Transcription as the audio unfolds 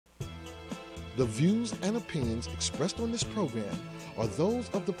The views and opinions expressed on this program are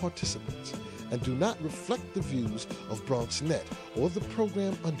those of the participants and do not reflect the views of BronxNet or the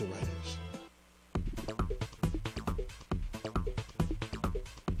program underwriters.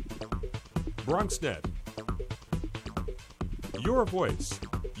 BronxNet. Your voice,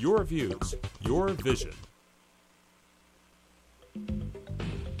 your views, your vision.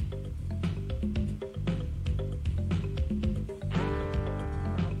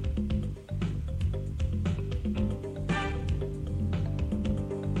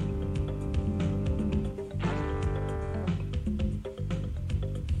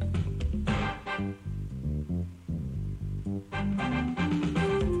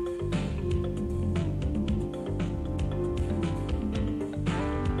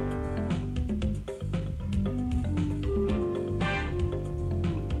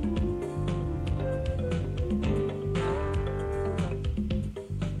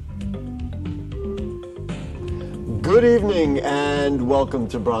 Good evening and welcome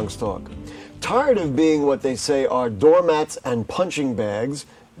to BronxTalk. Tired of being what they say are doormats and punching bags,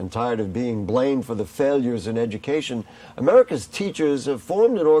 and tired of being blamed for the failures in education, America's teachers have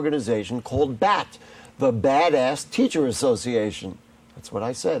formed an organization called BAT, the Badass Teacher Association. That's what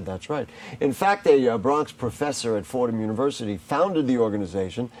I said, that's right. In fact, a Bronx professor at Fordham University founded the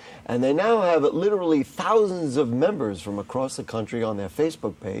organization, and they now have literally thousands of members from across the country on their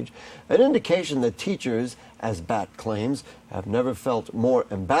Facebook page, an indication that teachers, as BAT claims, have never felt more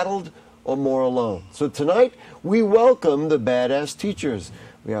embattled or more alone. So tonight, we welcome the Badass Teachers.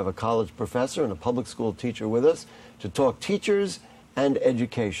 We have a college professor and a public school teacher with us to talk teachers and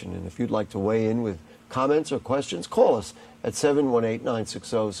education. And if you'd like to weigh in with comments or questions, call us at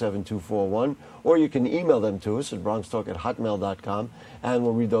 718-960-7241, or you can email them to us at bronxtalk@hotmail.com, and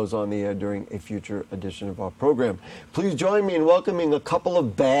we'll read those on the air during a future edition of our program. Please join me in welcoming a couple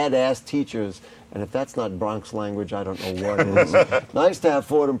of badass teachers, and if that's not Bronx language, I don't know what is. Nice to have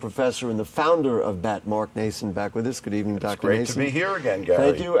Fordham professor and the founder of BAT, Mark Naison, back with us. Good evening, Dr. Naison. Great to be here again,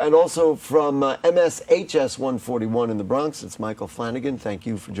 Gary. Thank you. And also from MSHS 141 in the Bronx, it's Michael Flanagan. Thank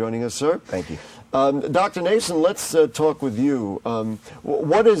you for joining us, sir. Thank you. Dr. Naison, let's talk with you.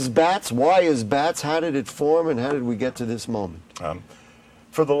 What is BATS? Why is BATS? How did it form, and how did we get to this moment?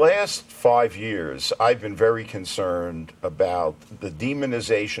 For the last 5 years, I've been very concerned about the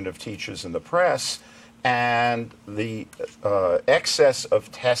demonization of teachers in the press and the excess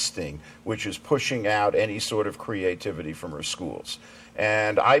of testing, which is pushing out any sort of creativity from our schools.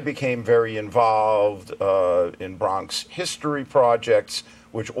 And I became very involved in Bronx history projects,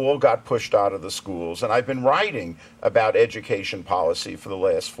 which all got pushed out of the schools. And I've been writing about education policy for the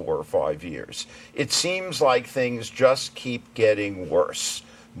last 4 or 5 years. It seems like things just keep getting worse.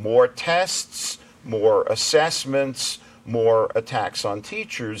 More tests, more assessments, more attacks on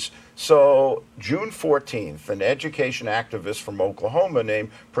teachers. So June 14th, an education activist from Oklahoma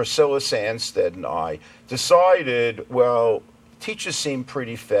named Priscilla Sandstead and I decided, well, teachers seem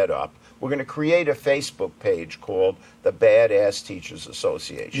pretty fed up. We're going to create a Facebook page called the Badass Teachers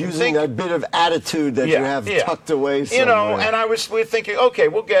Association. Using that bit of attitude that you have tucked away somewhere. You know, and we're thinking, okay,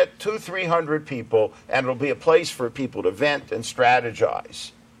 we'll get 200-300 people, and it'll be a place for people to vent and strategize.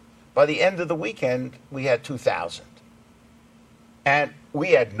 By the end of the weekend, we had 2,000. And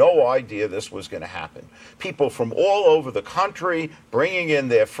we had no idea this was going to happen. People from all over the country, bringing in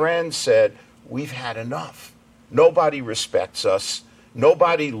their friends, said, we've had enough. Nobody respects us.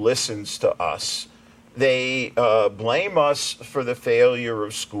 Nobody listens to us. They blame us for the failure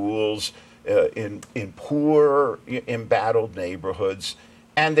of schools in poor, embattled neighborhoods.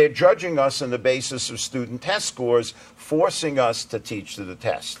 And they're judging us on the basis of student test scores, forcing us to teach to the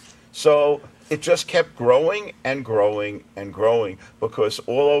test. So it just kept growing and growing and growing because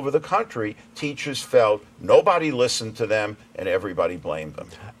all over the country, teachers felt nobody listened to them and everybody blamed them.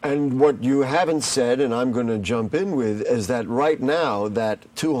 And what you haven't said, and I'm going to jump in with, is that right now that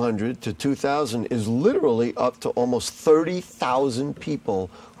 200 to 2,000 is literally up to almost 30,000 people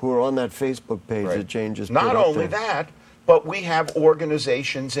who are on that Facebook page that changes. Not only that, but we have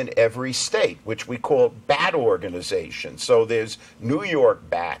organizations in every state, which we call BAT organizations. So there's New York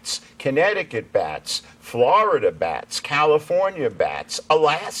BATS, Connecticut BATS, Florida BATS, California BATS,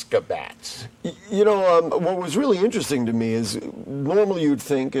 Alaska BATS. You know, what was really interesting to me is normally you'd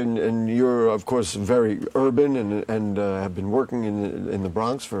think, and you're, of course, very urban and have been working in the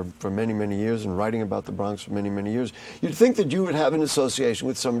Bronx for many, many years and writing about the Bronx for many, many years, you'd think that you would have an association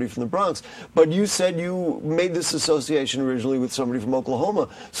with somebody from the Bronx. But you said you made this association conversation originally with somebody from Oklahoma.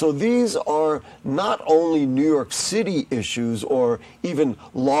 So these are not only New York City issues or even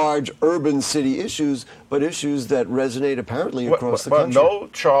large urban city issues, but issues that resonate apparently across the country. No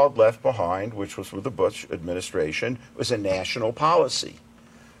Child Left Behind, which was with the Bush administration, was a national policy.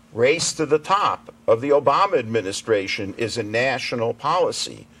 Race to the Top of the Obama administration is a national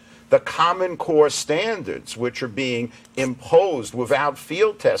policy. The Common Core standards, which are being imposed without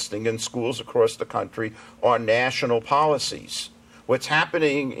field testing in schools across the country, are national policies. What's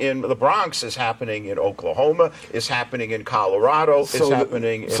happening in the Bronx is happening in Oklahoma, is happening in Colorado, is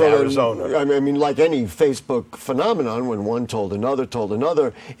happening in Arizona. I mean, like any Facebook phenomenon, when one told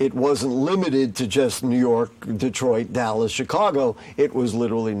another, it wasn't limited to just New York, Detroit, Dallas, Chicago. It was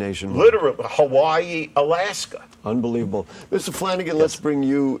literally nationwide. Literally, Hawaii, Alaska. Unbelievable. Mr. Flanagan, let's bring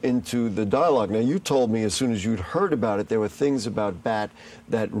you into the dialogue. Now, you told me as soon as you'd heard about it, there were things about BAT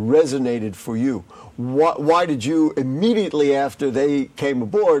that resonated for you. Why did you, immediately after they came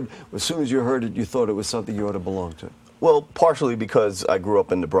aboard, as soon as you heard it, you thought it was something you ought to belong to? Well, partially because I grew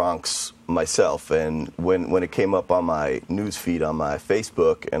up in the Bronx myself, and when it came up on my news feed on my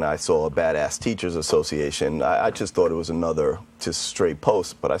Facebook and I saw a Badass Teachers Association, I just thought it was another just straight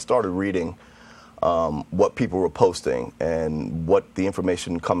post, but I started reading what people were posting and what the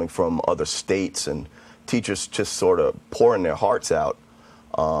information coming from other states, and teachers just sort of pouring their hearts out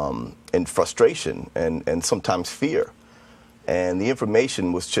in frustration and sometimes fear. And the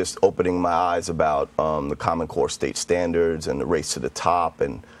information was just opening my eyes about the Common Core state standards and the race to the top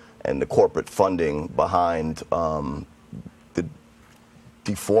and the corporate funding behind the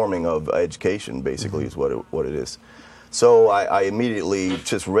deforming of education, basically, is what it is. So I immediately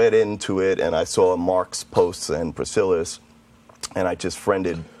just read into it, and I saw Mark's posts and Priscilla's, and I just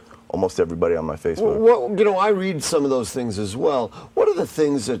friended almost everybody on my Facebook. Well, you know, I read some of those things as well. What are the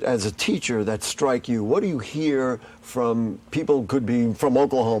things that, as a teacher, that strike you? What do you hear from people, could be from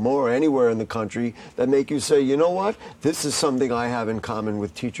Oklahoma or anywhere in the country, that make you say, you know what, this is something I have in common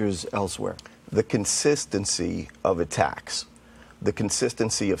with teachers elsewhere? The consistency of attacks, the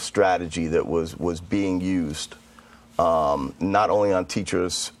consistency of strategy that was being used. Not only on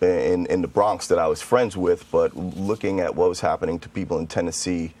teachers in the Bronx that I was friends with, but looking at what was happening to people in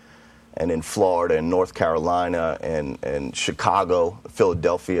Tennessee and in Florida and North Carolina and Chicago,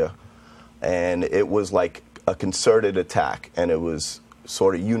 Philadelphia. And it was like a concerted attack, and it was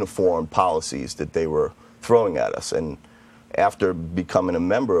sort of uniform policies that they were throwing at us. And after becoming a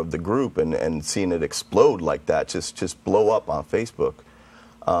member of the group and seeing it explode like that, just blow up on Facebook,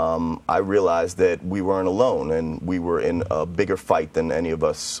 I realized that we weren't alone, and we were in a bigger fight than any of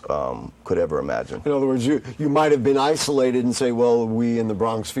us could ever imagine. In other words, you might have been isolated and say, well, we in the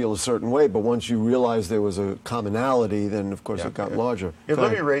Bronx feel a certain way, but once you realized there was a commonality, then of course it got larger. Yeah,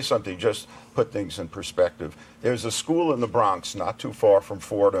 let me raise something, just put things in perspective. There's a school in the Bronx, not too far from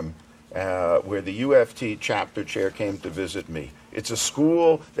Fordham, where the UFT chapter chair came to visit me. It's a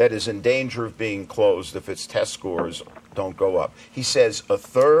school that is in danger of being closed if its test scores don't go up. He says a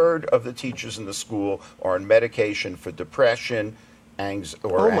third of the teachers in the school are on medication for depression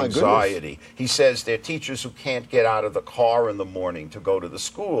or anxiety. He says they're teachers who can't get out of the car in the morning to go to the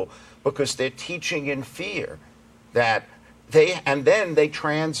school because they're teaching in fear. And then they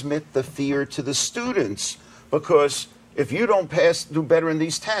transmit the fear to the students, because if you don't do better in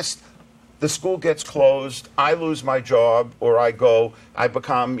these tests, the school gets closed, I lose my job, or I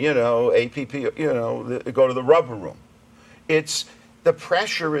become, APP, go to the rubber room. The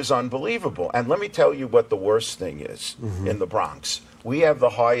pressure is unbelievable. And let me tell you what the worst thing is in the Bronx. We have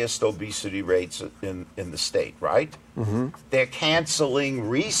the highest obesity rates in the state, right? They're canceling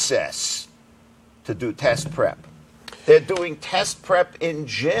recess to do test prep. They're doing test prep in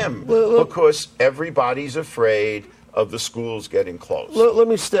gym because everybody's afraid of the schools getting closed. Let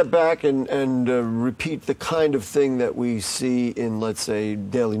me step back and repeat the kind of thing that we see in, let's say,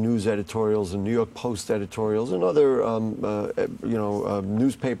 daily news editorials and New York Post editorials and other,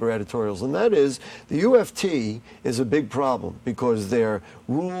 newspaper editorials, and that is the UFT is a big problem because their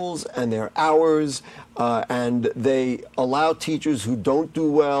rules and their hours and they allow teachers who don't do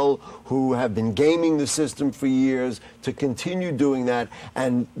well, who have been gaming the system for years, to continue doing that,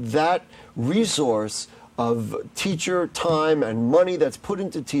 and that resource of teacher time and money that's put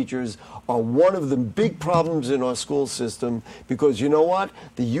into teachers are one of the big problems in our school system, because you know what?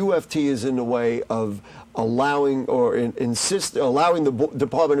 The UFT is in the way of allowing allowing the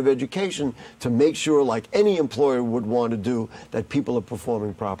Department of Education to make sure, like any employer would want to do, that people are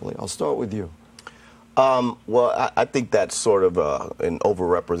performing properly. I'll start with you. Well, I think that's sort of an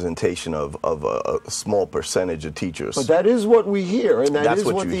overrepresentation of a small percentage of teachers. But that is what we hear, and that's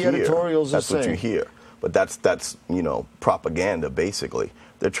is what the editorials are saying. That's what you hear. but that's you know, propaganda basically.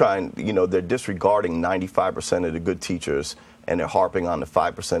 They're trying, you know, they're disregarding 95% of the good teachers, and they're harping on the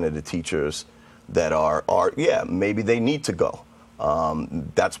 5% of the teachers that are yeah, maybe they need to go.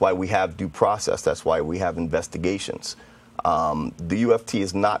 That's why we have due process. That's why we have investigations. The UFT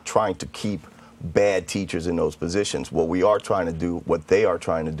is not trying to keep bad teachers in those positions. What we are trying to do, what they are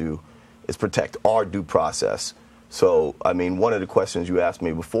trying to do, is protect our due process. So, I mean, one of the questions you asked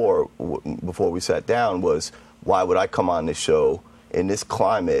me before we sat down was, why would I come on this show in this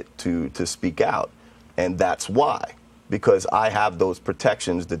climate to speak out? And that's why, because I have those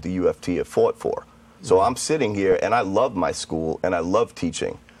protections that the UFT have fought for. So I'm sitting here, and I love my school, and I love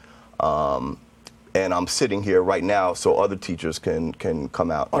teaching. And I'm sitting here right now so other teachers can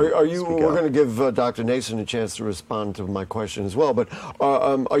come out. Are you? We're going to give Dr. Naison a chance to respond to my question as well. But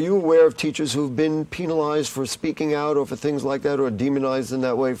are you aware of teachers who've been penalized for speaking out or for things like that, or demonized in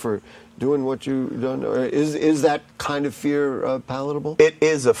that way for doing what you've done? Or is that kind of fear palatable? It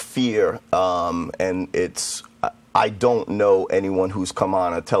is a fear, and it's. I don't know anyone who's come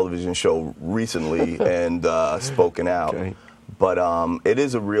on a television show recently and spoken out. Okay. But it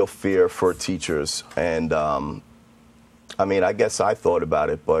is a real fear for teachers, and I mean, I guess I thought about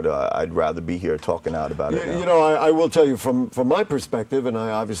it, but I'd rather be here talking out about it now. You know, I will tell you from my perspective, and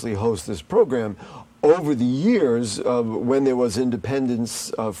I obviously host this program, over the years, when there was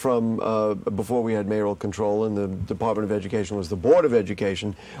independence from before we had mayoral control and the Department of Education was the Board of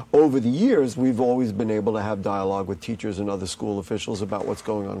Education, over the years we've always been able to have dialogue with teachers and other school officials about what's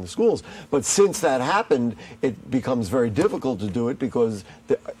going on in the schools. But since that happened, it becomes very difficult to do it because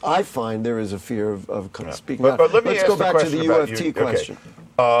I find there is a fear of speaking out. But let me Let's go back to the UFT question.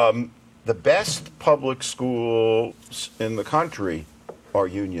 Okay. The best public schools in the country are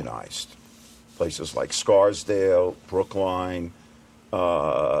unionized. Places like Scarsdale, Brookline,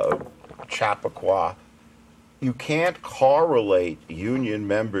 Chappaqua. You can't correlate union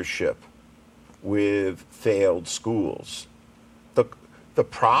membership with failed schools. The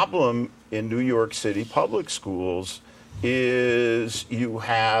problem in New York City public schools is you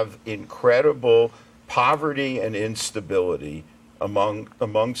have incredible poverty and instability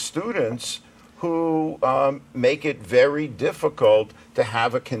among students who make it very difficult to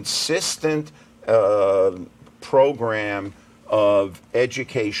have a consistent program of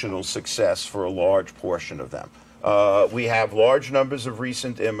educational success for a large portion of them. We have large numbers of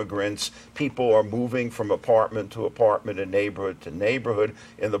recent immigrants. People are moving from apartment to apartment and neighborhood to neighborhood.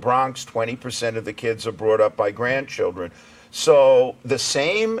 In the Bronx, 20% of the kids are brought up by grandchildren. So the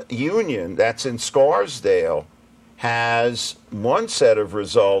same union that's in Scarsdale has one set of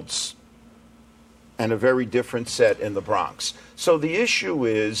results and a very different set in the Bronx. So the issue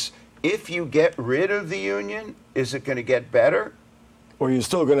is, if you get rid of the union, is it going to get better? Or you're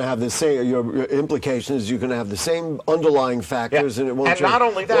still going to have the same, your implication is you're going to have the same underlying factors, and it won't change. And not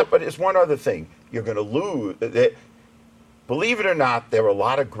only that, but it's one other thing. You're going to lose. Believe it or not, there are a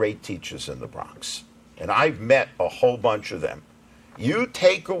lot of great teachers in the Bronx, and I've met a whole bunch of them. You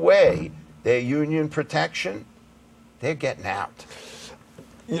take away their union protection, they're getting out.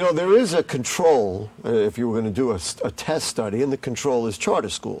 You know, there is a control, if you were going to do a test study, and the control is charter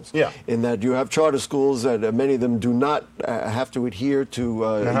schools. Yeah. In that you have charter schools that many of them do not have to adhere to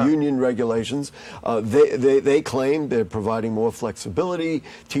union regulations. They claim they're providing more flexibility.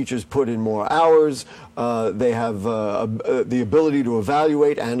 Teachers put in more hours. They have the ability to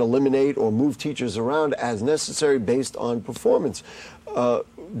evaluate and eliminate or move teachers around as necessary based on performance.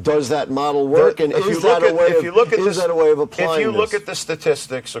 Does that model work? And is that a way of applying this? If you look at the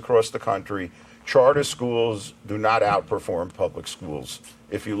statistics across the country, charter schools do not outperform public schools,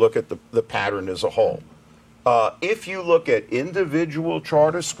 if you look at the pattern as a whole. If you look at individual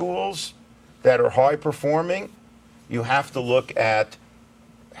charter schools that are high performing, you have to look at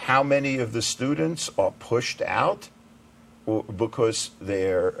how many of the students are pushed out because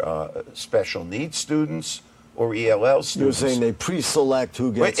they're special needs students or ELL students. You're saying they pre-select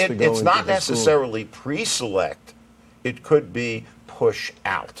who gets to go It's not necessarily pre-select. It could be push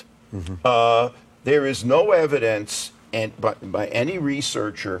out. Mm-hmm. There is no evidence by any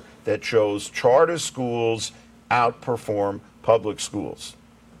researcher that shows charter schools outperform public schools.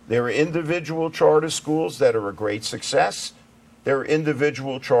 There are individual charter schools that are a great success. There are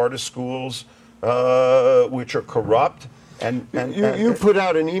individual charter schools which are corrupt. You put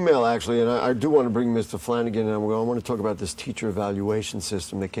out an email, actually, and I do want to bring Mr. Flanagan in. I want to talk about this teacher evaluation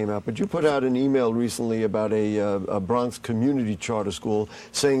system that came out. But you put out an email recently about a Bronx community charter school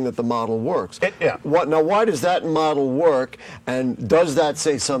saying that the model works. Now, why does that model work, and does that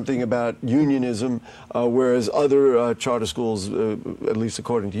say something about unionism, whereas other charter schools, at least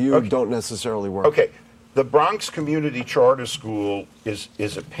according to you, don't necessarily work? Okay. the Bronx Community Charter School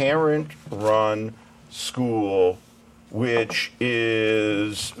is a parent-run school which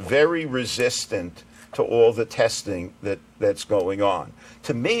is very resistant to all the testing that's going on.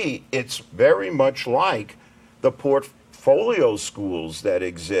 To me, it's very much like the portfolio schools that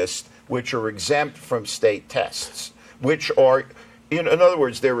exist, which are exempt from state tests, which are, in other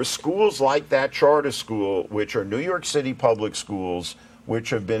words, there are schools like that charter school, which are New York City public schools, which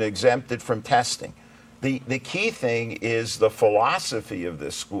have been exempted from testing. The key thing is the philosophy of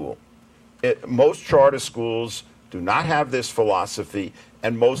this school. Most charter schools do not have this philosophy,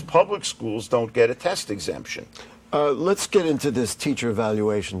 and most public schools don't get a test exemption. Let's get into this teacher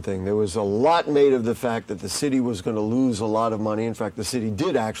evaluation thing. There was a lot made of the fact that the city was going to lose a lot of money. In fact, the city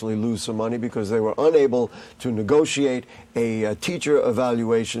did actually lose some money because they were unable to negotiate a teacher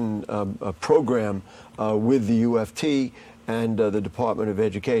evaluation program with the UFT and the Department of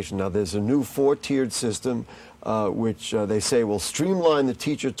Education. Now, there's a new 4-tiered system which they say will streamline the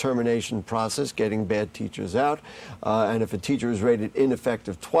teacher termination process, getting bad teachers out. And if a teacher is rated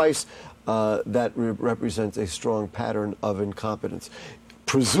ineffective twice, that represents a strong pattern of incompetence.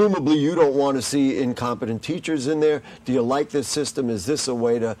 Presumably, you don't want to see incompetent teachers in there. Do you like this system? Is this a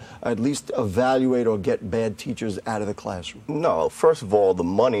way to at least evaluate or get bad teachers out of the classroom? No. First of all, the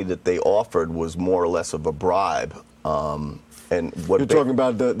money that they offered was more or less of a bribe. And what you're talking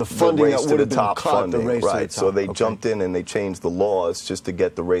about the funding that would have been cut, funding, the race right? to the top. So they jumped in and they changed the laws just to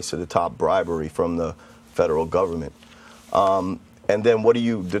get the race to the top bribery from the federal government. And then what are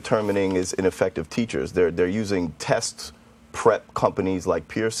you determining is ineffective teachers? They're using test prep companies like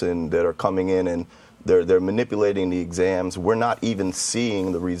Pearson that are coming in and they're manipulating the exams. We're not even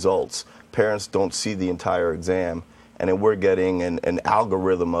seeing the results. Parents don't see the entire exam, and then we're getting an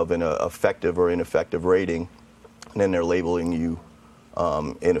algorithm of an effective or ineffective rating, and then they're labeling you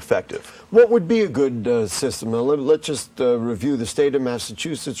ineffective. What would be a good system? Now, let's just review. The state of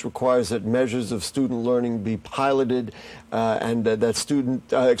Massachusetts requires that measures of student learning be piloted and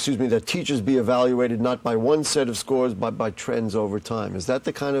that teachers be evaluated not by one set of scores but by trends over time. Is that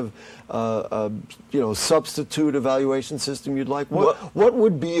the kind of substitute evaluation system you'd like? What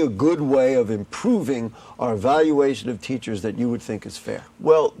would be a good way of improving our evaluation of teachers that you would think is fair?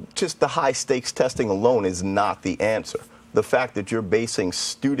 Well, just the high stakes testing alone is not the answer. The fact that you're basing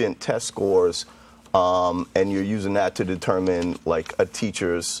student test scores and you're using that to determine like a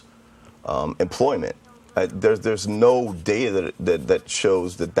teacher's employment, there's no data that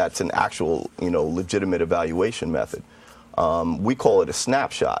shows that that's an actual legitimate evaluation method. We call it a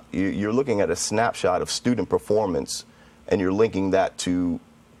snapshot. You're looking at a snapshot of student performance and you're linking that to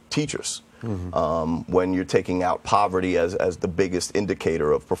teachers. Mm-hmm. When you're taking out poverty as the biggest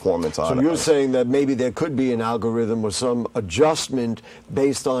indicator of performance on. So you're saying that maybe there could be an algorithm or some adjustment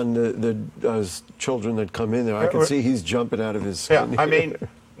based on the children that come in there. I can see he's jumping out of his skin. Yeah, I mean,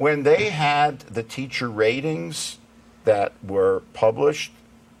 when they had the teacher ratings that were published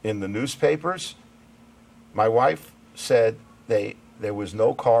in the newspapers, my wife said there was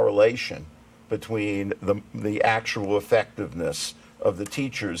no correlation between the actual effectiveness of the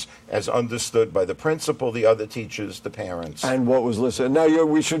teachers as understood by the principal, the other teachers, the parents. And what was listed. Now,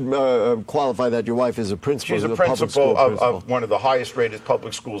 we should qualify that your wife is a principal. She's a principal of one of the highest rated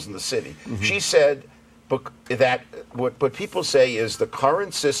public schools in the city. Mm-hmm. She said that what people say is the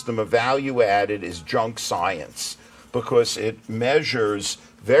current system of value added is junk science because it measures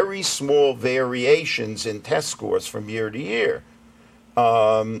very small variations in test scores from year to year.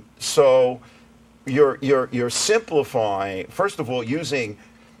 So you're simplifying. First of all, using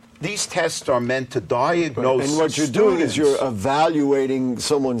these tests are meant to diagnose. And what you're doing is you're evaluating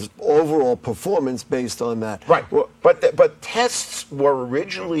someone's overall performance based on that. Right. But tests were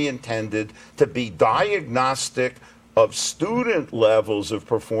originally intended to be diagnostic of student levels of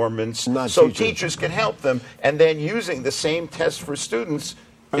performance, so teachers can help them. And then using the same test for students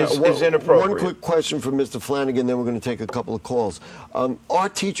is inappropriate. One quick question for Mr. Flanagan, then we're going to take a couple of calls. Are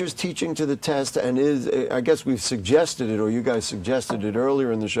teachers teaching to the test, and I guess we've suggested it, or you guys suggested it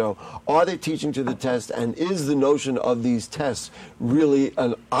earlier in the show, are they teaching to the test, and is the notion of these tests really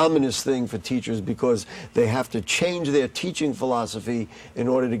an ominous thing for teachers because they have to change their teaching philosophy in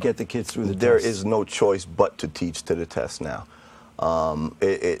order to get the kids through the test? There is no choice but to teach to the test now.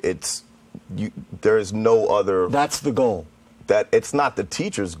 There is no other... That's the goal. That it's not the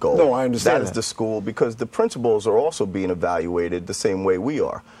teacher's goal. No, I understand that is the school, because the principals are also being evaluated the same way we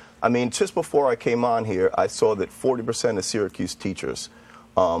are. I mean, just before I came on here, I saw that 40% of Syracuse teachers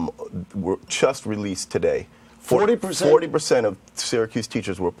were just released today. 40%? 40% of Syracuse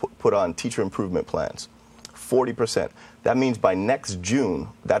teachers were put on teacher improvement plans. 40%. That means by next June,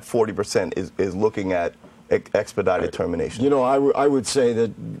 that 40% is looking at expedited termination. You know, I would say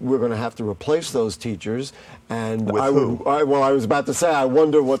that we're going to have to replace those teachers. And With who? I was about to say, I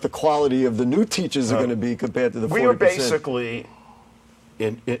wonder what the quality of the new teachers are going to be compared to the 40%. We are basically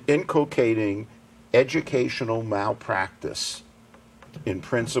inculcating educational malpractice in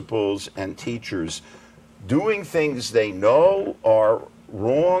principals and teachers, doing things they know are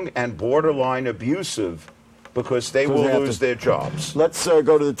wrong and borderline abusive because they will lose their jobs. Let's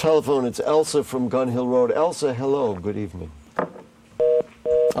go to the telephone. It's Elsa from Gun Hill Road. Elsa, hello. Good evening.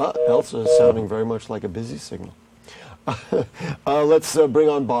 Elsa is sounding very much like a busy signal. Let's bring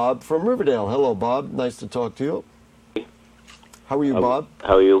on Bob from Riverdale. Hello, Bob. Nice to talk to you. How are you, Bob?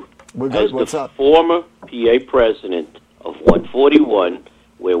 How are you? We're good. As What's the up? former PA president of 141,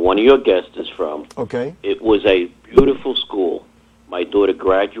 where one of your guests is from, Okay. it was a beautiful school. My daughter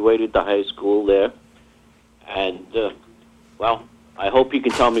graduated the high school there, and, well, I hope you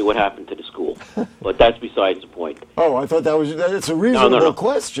can tell me what happened to the school, but that's besides the point. Oh, I thought that's a reasonable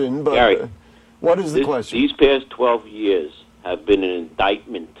question, but Gary, what is the question? These past 12 years have been an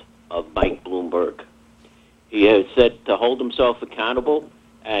indictment of Mike Bloomberg. He has said to hold himself accountable,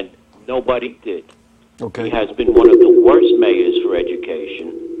 and nobody did. Okay. He has been one of the worst mayors for education,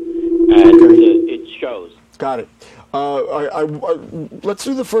 and it shows. Got it. Let's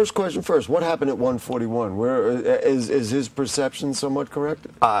do the first question first. What happened at 141? Where is his perception somewhat correct?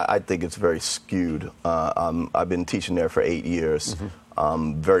 I think it's very skewed. I've been teaching there for 8 years. Mm-hmm.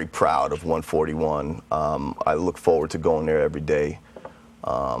 I'm very proud of 141. I look forward to going there every day.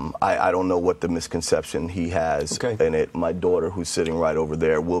 I don't know what the misconception he has in it. My daughter, who's sitting right over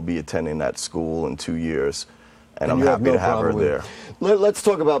there, will be attending that school in 2 years, and I'm happy to have her there. Let's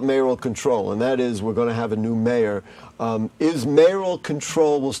talk about mayoral control, and that is we're going to have a new mayor. Is mayoral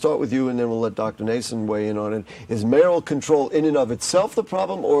control, we'll start with you and then we'll let Dr. Naison weigh in on it, is mayoral control in and of itself the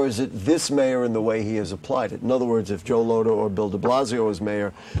problem, or is it this mayor and the way he has applied it? In other words, if Joe Loda or Bill de Blasio is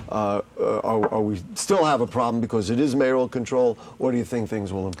mayor, are we still have a problem because it is mayoral control, or do you think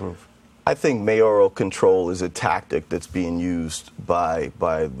things will improve? I think mayoral control is a tactic that's being used by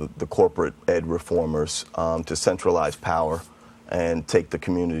the corporate ed reformers to centralize power and take the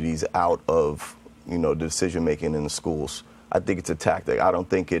communities out of decision making in the schools. I think it's a tactic. I don't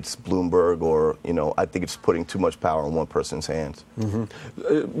think it's Bloomberg or I think it's putting too much power in one person's hands.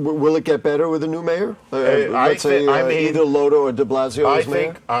 Mm-hmm. Will it get better with a new mayor? Let's say either Loda or de Blasio is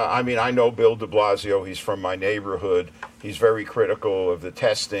mayor? I know Bill de Blasio. He's from my neighborhood. He's very critical of the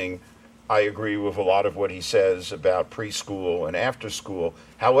testing. I agree with a lot of what he says about preschool and after school.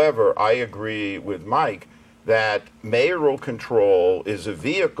 However, I agree with Mike that mayoral control is a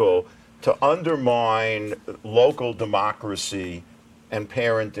vehicle to undermine local democracy and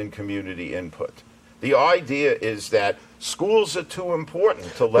parent and community input. The idea is that schools are too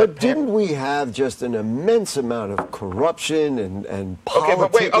important to let. But didn't we have just an immense amount of corruption and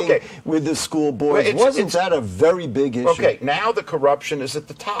politicking with the school boards? Wasn't that a very big issue? Okay, now the corruption is at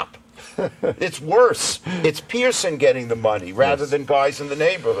the top. It's worse. It's Pearson getting the money rather than guys in the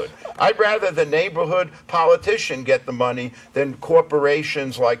neighborhood. I'd rather the neighborhood politician get the money than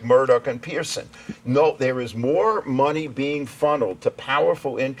corporations like Murdoch and Pearson. No, there is more money being funneled to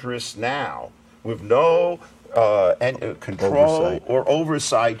powerful interests now with no control or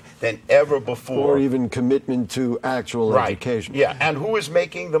oversight than ever before. Or even commitment to actual education. Yeah, and who is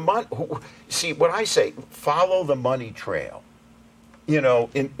making the money? See, what I say, follow the money trail.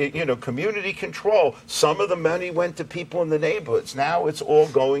 Community control. Some of the money went to people in the neighborhoods. Now it's all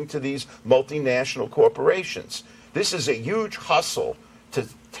going to these multinational corporations. This is a huge hustle to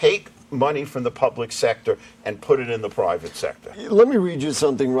take money from the public sector and put it in the private sector. Let me read you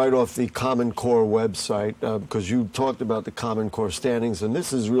something right off the Common Core website, because you talked about the Common Core standings, and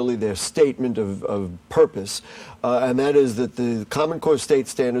this is really their statement of purpose, and that is that the Common Core state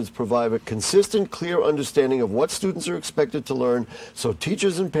standards provide a consistent, clear understanding of what students are expected to learn, so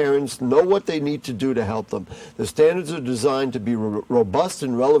teachers and parents know what they need to do to help them. The standards are designed to be robust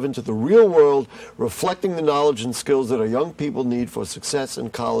and relevant to the real world, reflecting the knowledge and skills that our young people need for success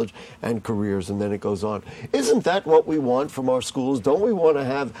in college and careers. And then it goes on. Isn't that what we want from our schools? Don't we want to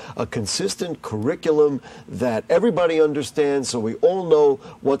have a consistent curriculum that everybody understands so we all know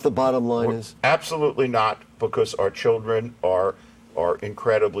what the bottom line is? Absolutely not, because our children are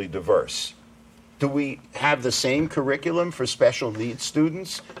incredibly diverse. Do we have the same curriculum for special needs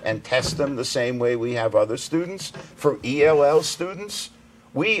students and test them the same way we have other students? For ELL students,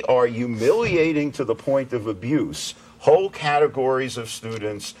 we are humiliating to the point of abuse whole categories of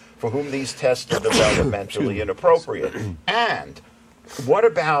students for whom these tests are developmentally inappropriate. And What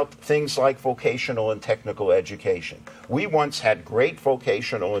about things like vocational and technical education? We once had great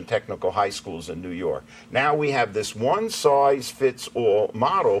vocational and technical high schools in New York. Now we have this one-size-fits-all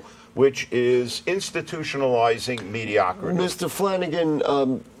model, which is institutionalizing mediocrity. Mr. Flanagan,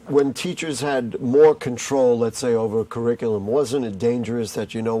 when teachers had more control, let's say, over a curriculum, wasn't it dangerous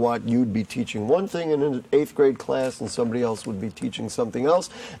that, you know what, you'd be teaching one thing in an 8th grade class and somebody else would be teaching something else,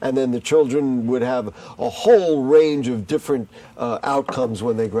 and then the children would have a whole range of different outcomes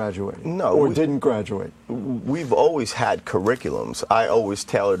when they graduated? No. Or didn't graduate? We've always had curriculums. I always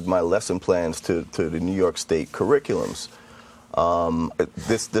tailored my lesson plans to the New York State curriculums.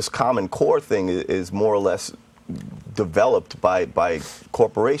 This Common Core thing is more or less developed by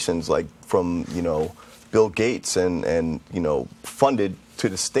corporations, like from, you know, Bill Gates and you know, funded to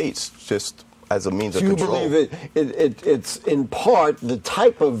the states just as a means of control. Do you believe it's in part the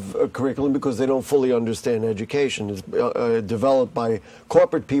type of curriculum, because they don't fully understand education, is developed by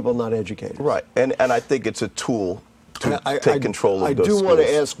corporate people, not educators? Right, and I think it's a tool to take control of those I do want to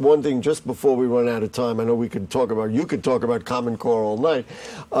schools. ask one thing just before we run out of time. I know you could talk about Common Core all night.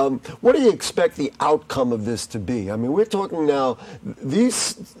 What do you expect the outcome of this to be? I mean, we're talking now,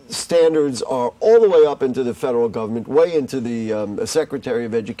 these standards are all the way up into the federal government, way into the Secretary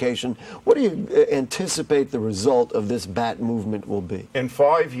of Education. What do you anticipate the result of this BAT movement will be? In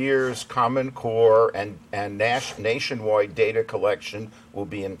 5 years, Common Core and nationwide data collection will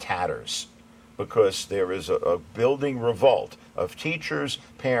be in tatters, because there is a building revolt of teachers,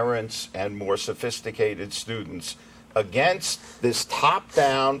 parents, and more sophisticated students against this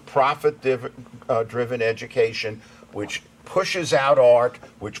top-down, profit-driven education, which pushes out art,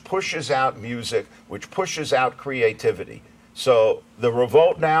 which pushes out music, which pushes out creativity. So the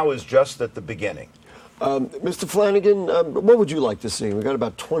revolt now is just at the beginning. Mr. Flanagan, what would you like to see? We've got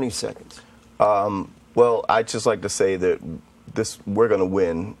about 20 seconds. Well, I'd just like to say that we're going to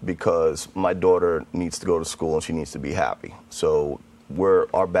win, because my daughter needs to go to school and she needs to be happy. So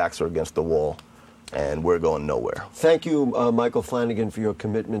our backs are against the wall, and we're going nowhere. Thank you, Michael Flanagan, for your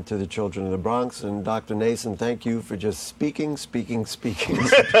commitment to the children of the Bronx, and Dr. Naison, thank you for just speaking,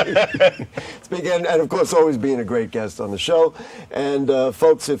 and of course always being a great guest on the show. And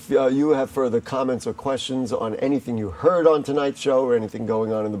folks, if you have further comments or questions on anything you heard on tonight's show or anything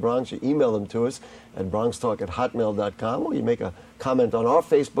going on in the Bronx, you email them to us at BronxTalk@hotmail.com, or you make a comment on our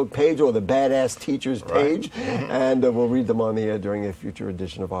Facebook page or the Badass Teachers page, and we'll read them on the air during a future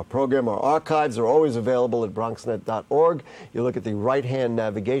edition of our program. Our archives are always available at BronxNet.org. You look at the right-hand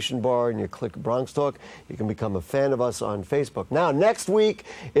navigation bar and you click Bronx Talk. You can become a fan of us on Facebook. Now, next week,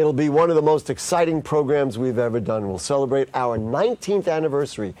 it'll be one of the most exciting programs we've ever done. We'll celebrate our 19th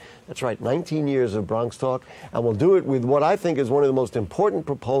anniversary. That's right, 19 years of Bronx Talk, and we'll do it with what I think is one of the most important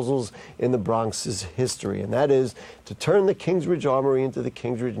proposals in the Bronx's history, and that is to turn the Kingsbridge Armory into the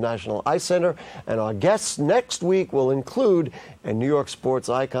Kingsbridge National Ice Center. And our guests next week will include a New York sports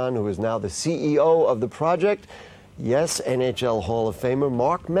icon who is now the CEO of the project. Yes, NHL Hall of Famer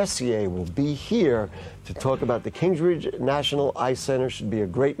Mark Messier will be here to talk about the Kingsbridge National Ice Center. Should be a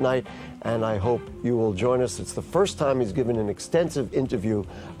great night, and I hope you will join us. It's the first time he's given an extensive interview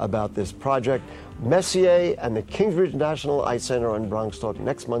about this project. Messier and the Kingsbridge National Ice Center on Bronx Talk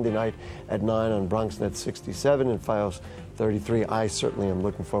next Monday night at 9 on BronxNet 67 and Fios 33. I certainly am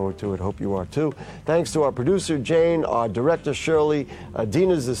looking forward to it. Hope you are too. Thanks to our producer, Jane, our director, Shirley.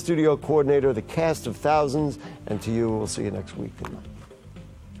 Dina's the studio coordinator, the cast of thousands, and to you, we'll see you next week. Good night.